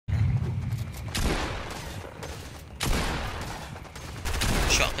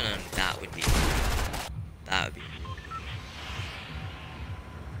shotgun on that would be. That would be.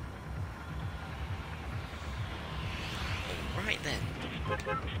 Alright then.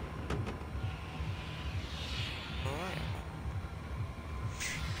 Alright.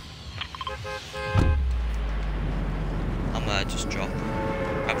 I'm gonna just grab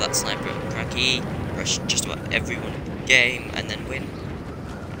that sniper and cracky, rush just about everyone in the game, and then win.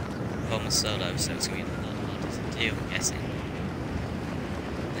 Well, I'm a solo, so it's gonna be a lot harder to do, I'm guessing.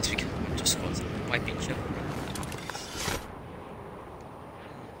 Next week, just squads wiping each other.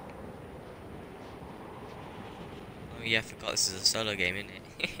 Oh yeah, I forgot this is a solo game, isn't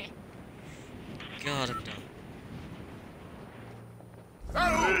it? God, I'm dumb.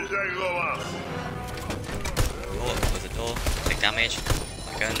 Oh, close the door, take damage,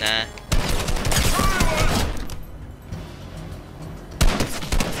 go in there.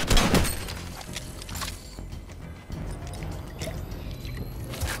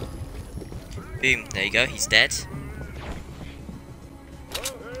 Boom, there you go, he's dead.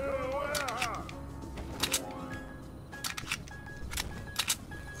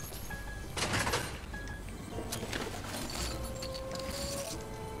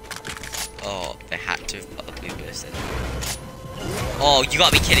 Oh, they had to have put a blue burst in. Oh, you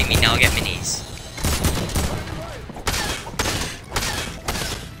gotta be kidding me, now I get minis.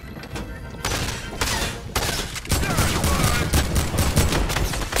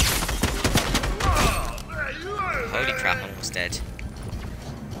 Holy crap, I'm almost dead.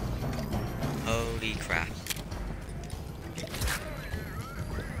 Holy crap.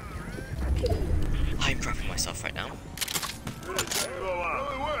 I'm crapping myself right now.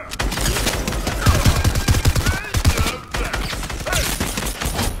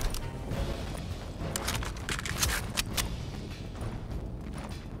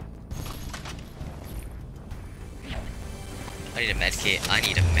 I need a medkit. I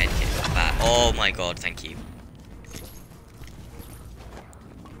need a medkit for that. Oh my god, thank you.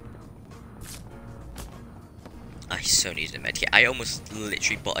 I so needed a medkit. I almost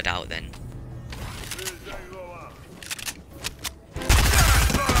literally botted out then.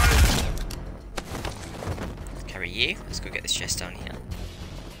 Carry you. Let's go get this chest down here.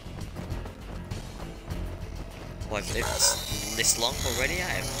 Oh, I've lived this long already. I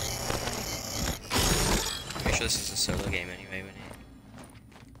have. Pretty sure this is a solo game anyway, isn't it?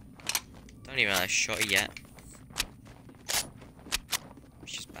 Don't even have a shot yet.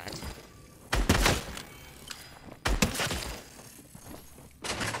 Which is bad.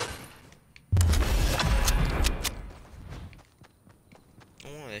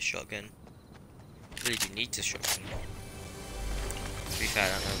 Oh, a shotgun. Really do need this shotgun. To be fair, I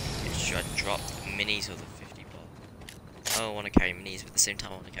don't know. Should I drop minis or the 50 pot? Oh, I want to carry minis, but at the same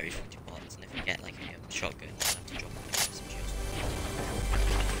time I want to carry 50 pots. And if I get like a shotgun, I'll have to drop some shields.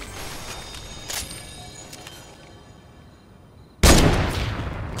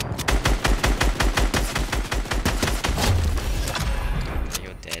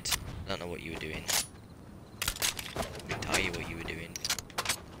 You're dead. I don't know what you were doing. I can tell you what you were doing.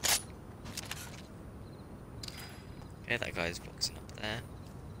 Okay, that guy's boxing up there.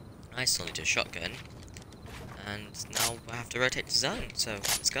 I still need a shotgun. And now I have to rotate the zone, so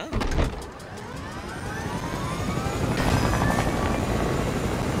let's go.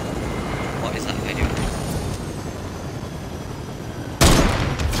 What is that guy doing?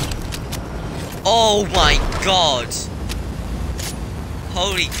 Oh my god!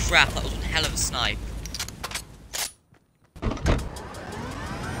 Holy crap, that was one hell of a snipe.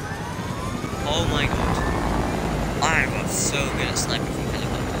 Oh my god. I got so good at sniping from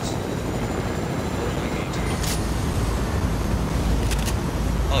helicopters. Oh my god.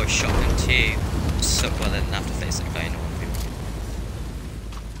 Oh, shotgun too. So well I didn't have to face that guy in one view.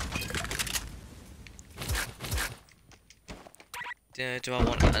 Do I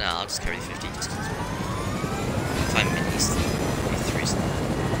want... No, I'll just carry the 50 just because... 5 minis. Maybe 3's there.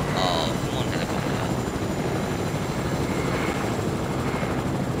 Oh, come on, helicopter.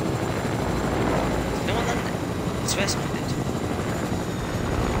 No one landed. I swear someone did.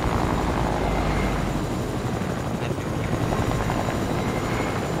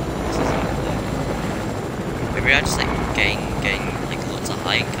 Maybe I just like getting like lots of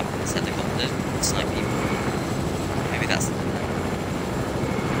high and camping this helicopter and snipe people. Maybe that's the plan.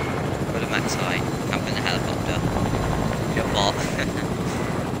 Go to max high, camp in the helicopter, be a bot,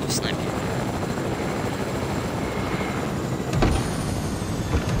 just snipe people.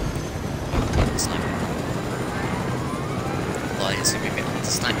 Snipe. Well, it's gonna be a bit hard to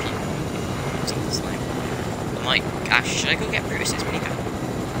snipe people. I might. Gosh, should I go get Bruce's minigun?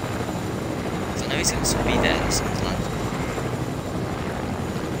 Because I know he's going to be there and someone's landed.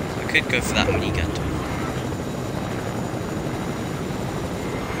 could go for that minigun.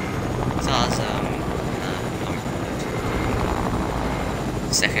 That's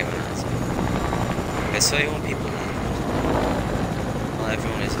second one has it. There's 31 people left. Well,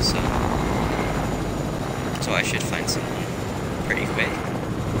 everyone is a solo. So I should find someone pretty quick.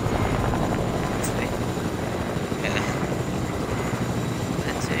 Hopefully. Yeah.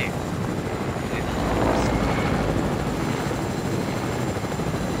 Let's see.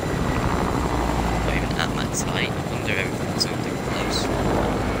 Not even at max height. Under everything's something close.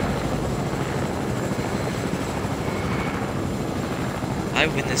 I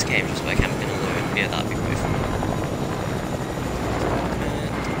win this game just by camping alone. Yeah, that'd be perfect.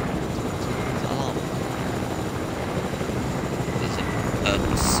 There's a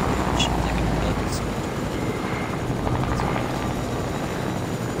purple switch, like a purple switch.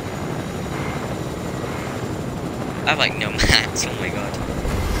 I have like no mats, oh my god.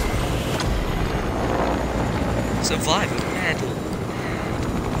 Survival medal.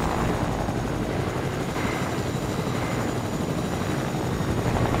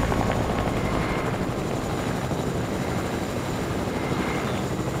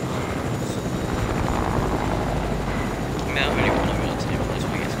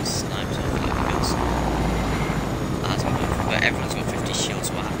 Everyone's got 50 shields,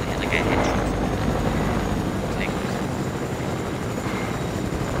 so what happened here? They get hit.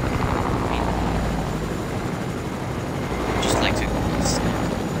 Just like to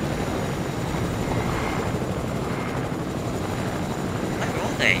snipe. Where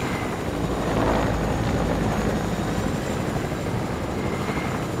are they?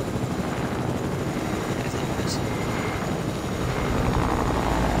 Is that person?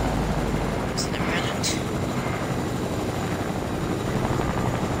 Is it relevant?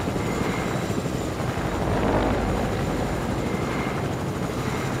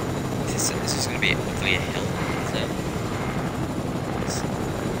 This is going to be hopefully a hill, so.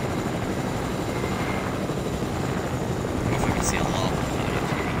 If we can see a lava, that would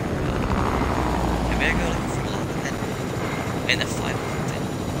actually be good. Maybe I go looking for lava then. In the 5 or something.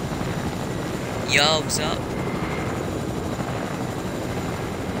 Yo, what's up?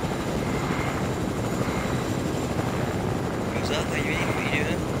 What's up? How you doing? What you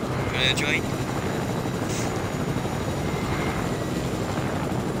doing? You wanna join?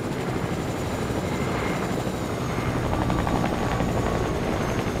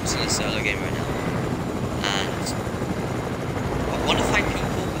 Solo game right now, and I want to find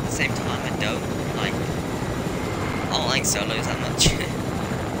people, but at the same time I don't like solos that much.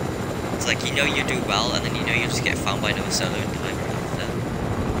 It's like you know you do well, and then you know you just get found by another solo in time after.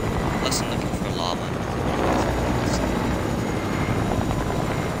 Plus I'm looking for a llama.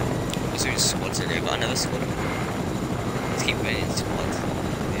 I was doing squads earlier, but another squad. Let's keep going in squads.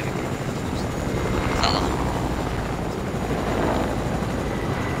 There we go. Is that llama?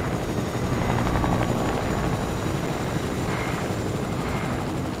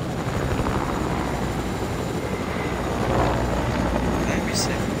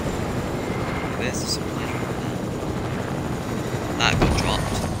 There's the supply drop there. That got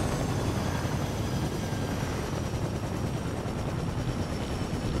dropped.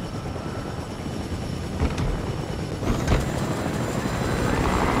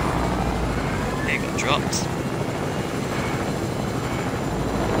 It got dropped.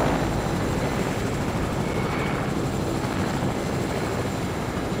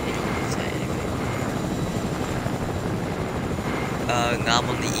 Now I'm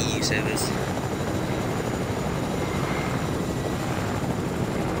on the EU servers.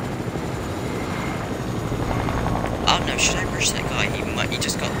 Oh no, should I rush that guy? He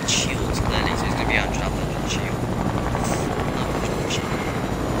just got shields clearly, so he's gonna be 100 up on the shield.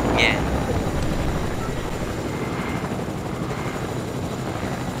 Yeah.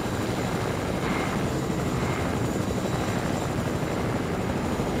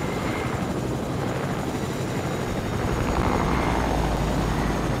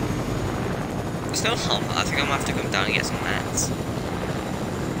 It's no harm. I think I'm gonna have to come down and get some mats.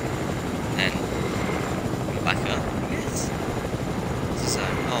 Then come back up. Yes. So,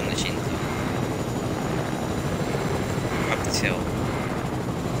 oh, I'm machine though. Up this hill.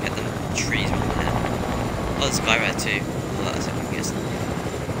 Get the trees around there. Oh, there's a guy right too. Oh, that's it, I guess.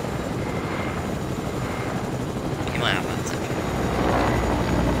 He might have mats actually.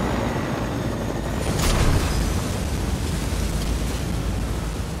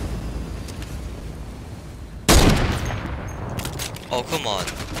 Oh, come on.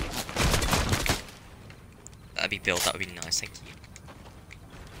 That'd be built, that would be nice, thank you.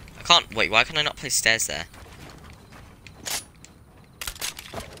 I can't, wait, why can I not place stairs there?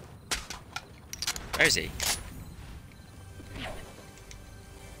 Where is he?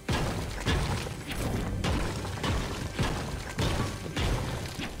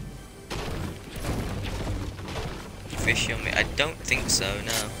 Fish on me? I don't think so,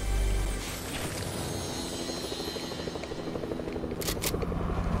 no.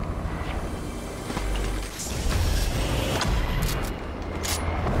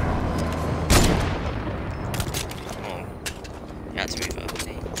 Oh. He had to move over,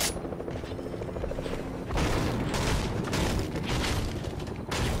 didn't he?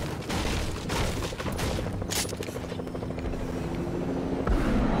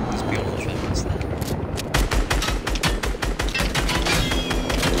 Let's be honest with us there.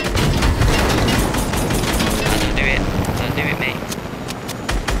 Don't do it, mate.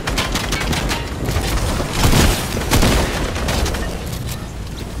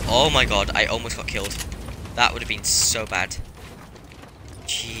 Oh my god, I almost got killed. That would have been so bad.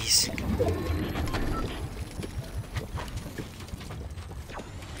 Jeez.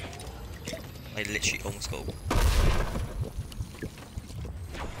 I literally almost got...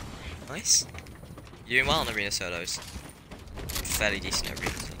 Nice. You're doing well on arena solos. Fairly decent at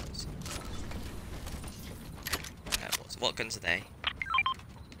arena solos. What guns are they?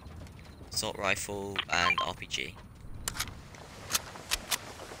 Assault rifle and RPG.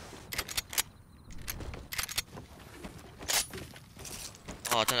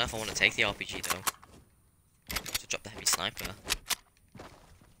 Oh, I don't know if I want to take the RPG though. To drop the heavy sniper.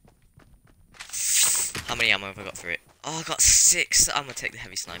 How many ammo have I got for it? Oh, I got 6. I'm gonna take the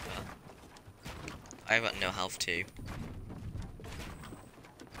heavy sniper. I've got no health too.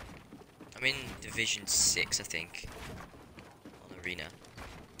 I'm in Division 6, I think. On Arena.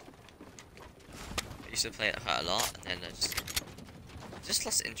 I used to play it quite a lot, and then I just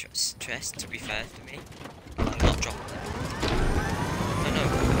lost interest, to be fair to me. I'm not dropping it. No,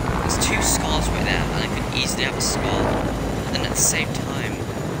 there's 2 scars right there, and I could easily have a scar. And then at the same time,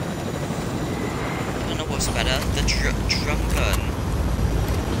 I don't know what's better, the drum gun.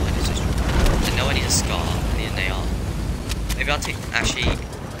 I know I need a scar, I need an AR. Maybe I'll take, actually,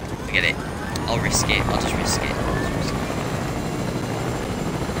 forget it. I'll risk it, I'll just risk it.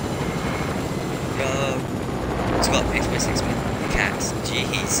 Go. It's got picked by 6 cats,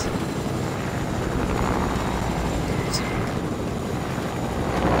 jeez.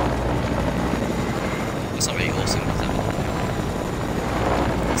 It's not really awesome, is it?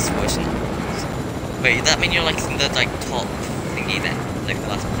 It's worse than... Wait, does that mean you're like in the top thingy then? Like the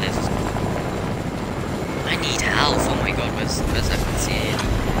last players or something? I need health, oh my god, where's I can see it?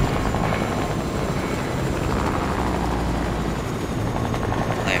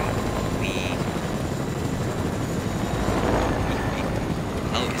 I'm weak.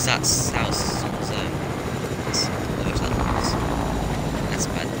 Oh, is that south zone? That's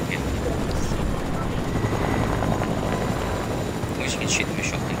bad, yeah. You can shoot them with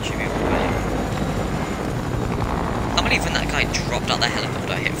shotgun, shoot me away. I believe when that guy dropped out the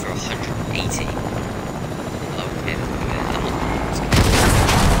helicopter, I hit for 180. Okay, I'm not.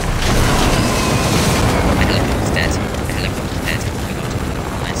 My helicopter's dead. The helicopter's dead. Oh my god.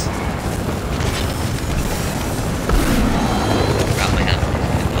 Nice. Grab my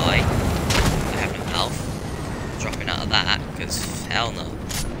helicopter and die. I have no health. Dropping out of that, because hell no.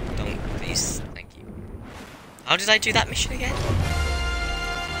 Don't, please. Thank you. How did I do that mission again? I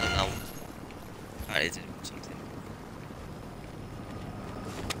don't know. I did something.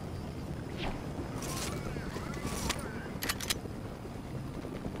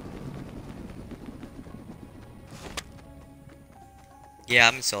 Yeah,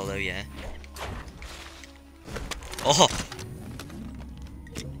 I'm in solo, yeah. Oh!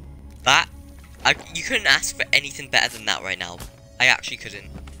 That... you couldn't ask for anything better than that right now. I actually couldn't.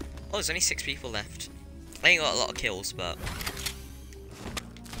 Oh, there's only 6 people left. I ain't got a lot of kills, but...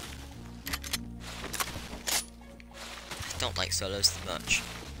 I don't like solos too much.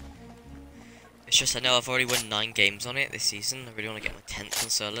 It's just I know I've already won 9 games on it this season. I really want to get my 10th on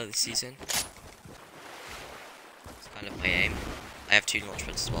solo this season. It's kind of my aim. I have 2 launch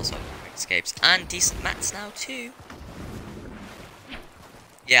pads as well, so I can make escapes. And decent mats now, too.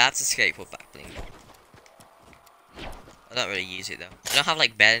 Yeah, that's a skateboard backbling. I don't really use it, though. I don't have,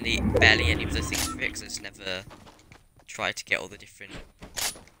 like, barely any of the things for it, because I just never tried to get all the different,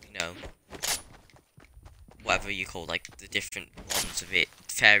 you know, whatever you call, like, the different ones of it,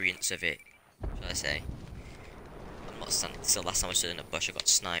 variants of it, shall I say. I'm not standing still. Last time I stood in a bush, I got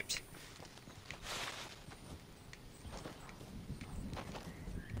sniped.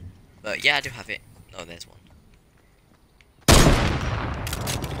 But yeah, I do have it. Oh, there's one.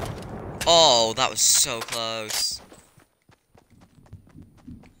 Oh, that was so close.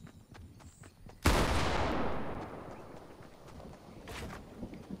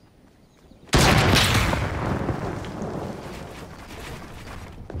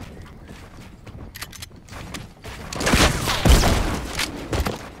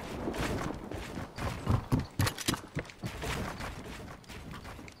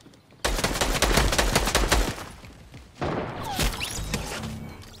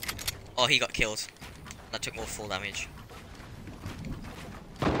 Oh, he got killed. That took more full damage.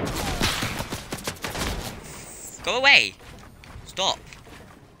 Go away! Stop!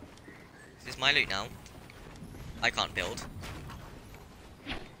 This is my loot now. I can't build.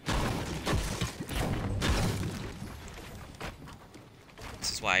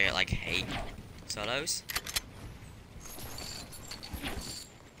 This is why I like hate solos.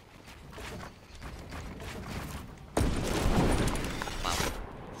 Wow.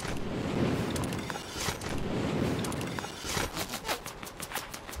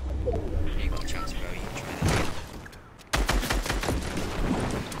 You got a chance, bro. You can try that.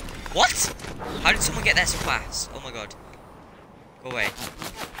 What? How did someone get there so fast? Oh my god. Go away.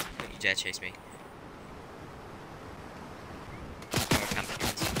 Don't you dare chase me.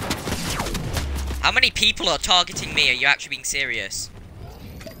 How many people are targeting me? Are you actually being serious?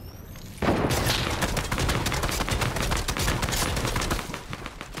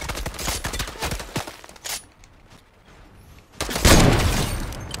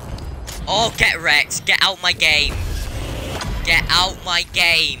 Oh, get wrecked. Get out my game. Get out my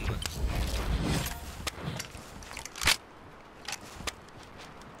game.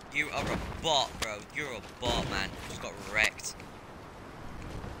 You are a bot, bro. You're a bot, man. Just got wrecked.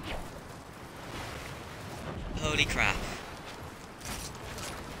 Holy crap.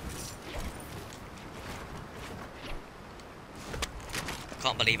 I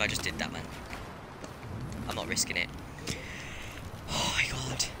can't believe I just did that, man. I'm not risking it. Oh my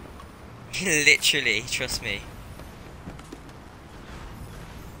god. Literally, trust me.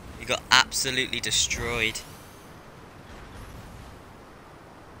 You got absolutely destroyed.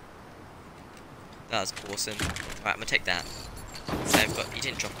 That was awesome. Alright, I'm gonna take that. So I've got. You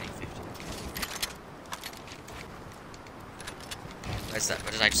didn't drop any 50. Where's that?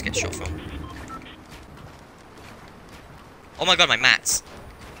 Where did I just get shot from? Oh my god, my mats!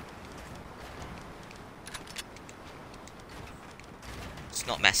 Just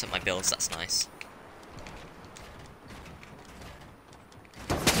not mess up my builds, that's nice.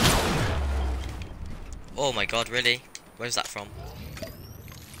 Oh my god, really? Where's that from?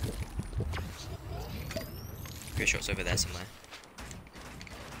 Pretty sure it's over there somewhere.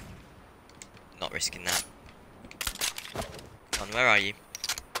 Not risking that. Come on, where are you?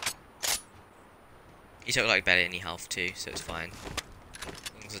 You don't like barely any health too, so it's fine.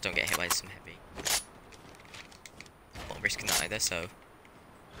 As long as I don't get hit by some heavy. I'm not risking that either, so...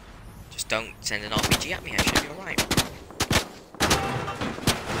 Just don't send an RPG at me, I should be alright.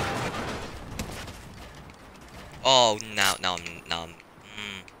 Oh, now I'm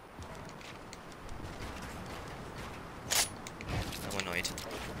annoyed.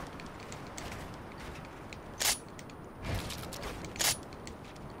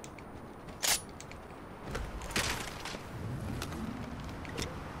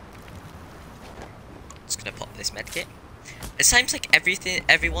 Just gonna pop this medkit. It seems like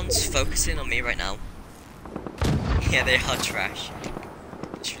everyone's focusing on me right now. Yeah, they are trash.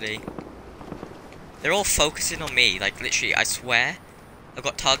 Literally. They're all focusing on me, like literally, I swear. I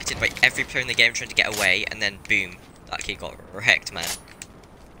got targeted by every player in the game trying to get away, and then boom, that kid got wrecked, man.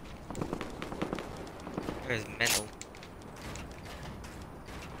 That is mental.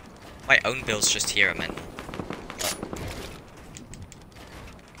 My own builds just here are mental.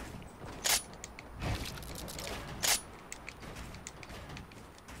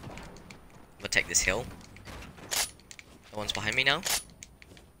 I'm gonna take this hill. No one's behind me now.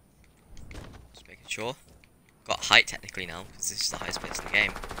 Sure. Got height technically now, because this is the highest place in the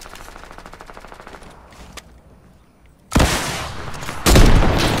game.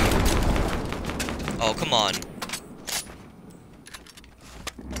 Oh, come on.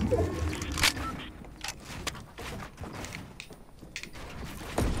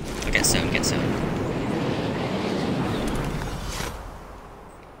 Oh, get sown, get sown.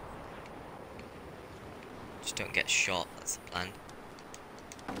 Just don't get shot, that's the plan.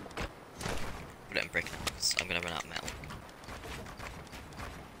 Put it in brick now, because I'm gonna run out of metal.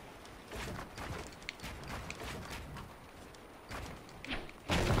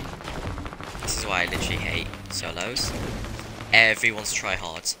 This is why I literally hate solos. Everyone's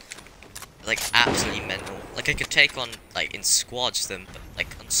tryhards. Like, absolutely mental. Like, I could take on, like, in squads them, but,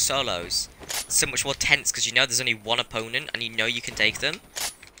 like, on solos, it's so much more tense, because you know there's only one opponent, and you know you can take them.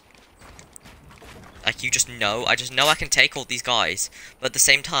 Like, you just know, I just know I can take all these guys, but at the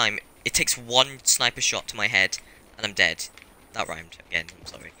same time, it takes one sniper shot to my head, and I'm dead. That rhymed. Again, I'm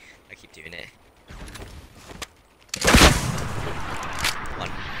sorry. I keep doing it. Come on.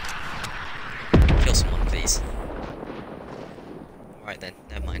 Kill someone, please. Alright then,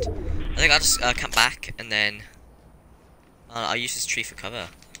 never mind. I think I'll just camp back, and then... I'll use this tree for cover.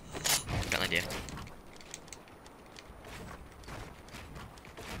 idea.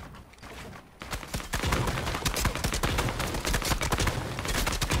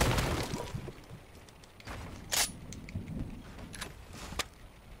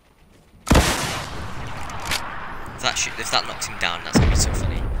 If that knocks him down, that's gonna be so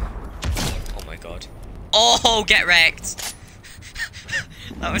funny. Oh my god. Oh, get wrecked!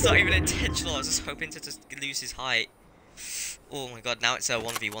 That was not even intentional, I was just hoping to just lose his height. Oh my god, now it's a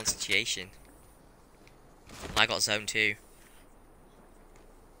 1v1 situation. I got zone 2.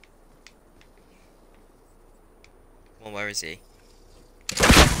 Well, where is he?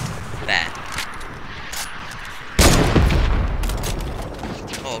 There.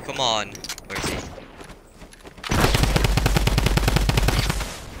 Oh, come on. Where is he?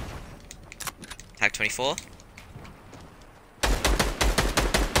 Tag 24.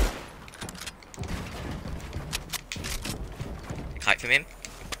 Kite from him.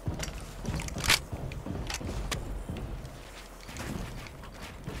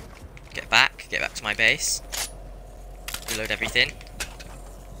 Get back to my base. Reload everything.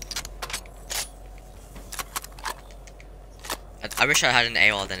 I wish I had an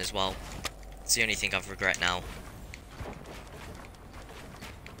AR then as well. It's the only thing I've regret now.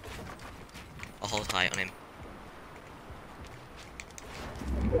 I'll hold high on him.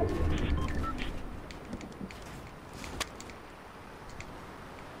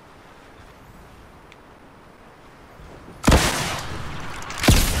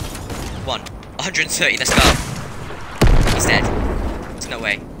 One. 130, let's go. He's dead. There's no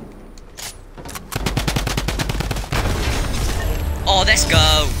way. Oh, let's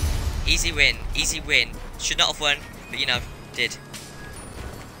go. Easy win. Easy win. Should not have won, but you know, did.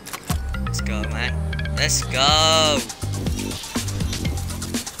 Let's go, man. Let's go.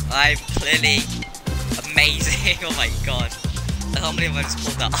 I'm clearly amazing. Oh my god. I can't believe I just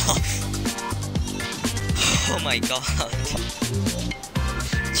pulled that off. Oh my god.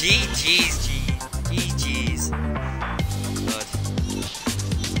 GG's, GG's. God.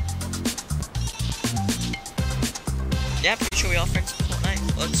 Yeah, pretty sure we are friends for Fortnite.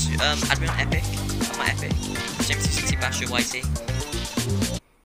 Admin on Epic. I'm on Epic. James 260 Basher YT.